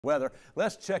Weather.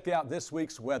 Let's check out this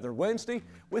week's Weather Wednesday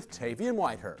with Tavian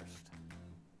Whitehurst.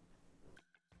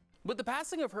 With the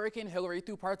passing of Hurricane Hilary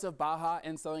through parts of Baja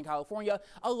and Southern California,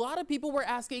 a lot of people were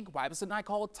asking why was it not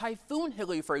called Typhoon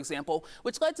Hilary, for example,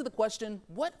 which led to the question,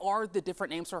 what are the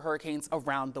different names for hurricanes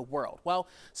around the world? Well,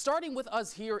 starting with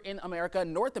us here in America,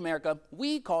 North America,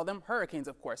 we call them hurricanes,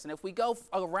 of course. And if we go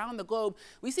around the globe,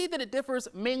 we see that it differs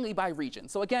mainly by region.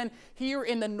 So again, here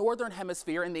in the Northern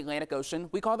Hemisphere in the Atlantic Ocean,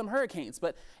 we call them hurricanes.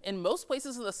 But in most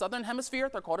places in the Southern Hemisphere,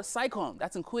 they're called a cyclone.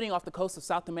 That's including off the coast of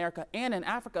South America and in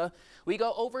Africa. We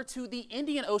go over to the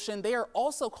Indian Ocean, they are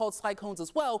also called cyclones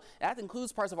as well. That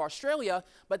includes parts of Australia,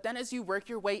 but then as you work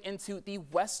your way into the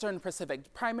Western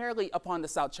Pacific, primarily upon the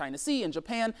South China Sea in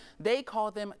Japan, they call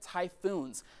them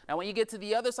typhoons. Now when you get to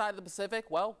the other side of the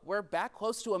Pacific, well, we're back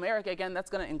close to America again. That's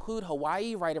going to include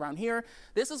Hawaii right around here.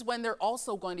 This is when they're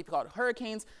also going to be called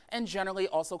hurricanes and generally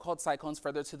also called cyclones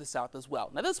further to the south as well.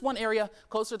 Now this one area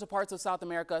closer to parts of South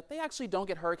America, they actually don't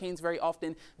get hurricanes very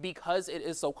often because it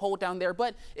is so cold down there,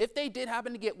 but if they did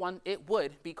happen to get one, it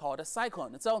would be called a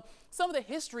cyclone. And so some of the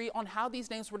history on how these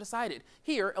names were decided.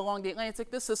 Here along the Atlantic,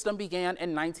 this system began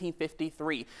in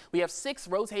 1953. We have 6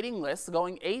 rotating lists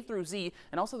going A through Z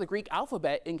and also the Greek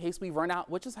alphabet in case we run out,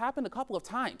 which has happened a couple of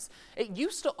times. It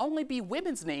used to only be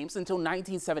women's names until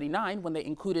 1979 when they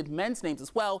included men's names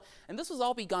as well. And this was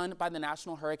all begun by the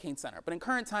National Hurricane Center. But in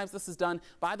current times, this is done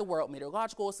by the World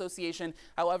Meteorological Association.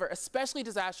 However, especially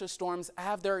disastrous storms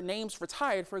have their names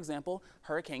retired. For example,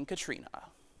 Hurricane Katrina.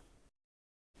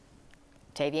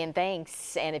 Tavian,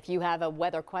 thanks. And if you have a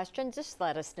weather question, just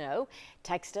let us know.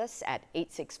 Text us at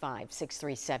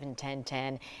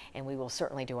 865-637-1010, and we will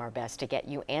certainly do our best to get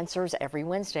you answers every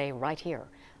Wednesday right here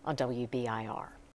on WBIR.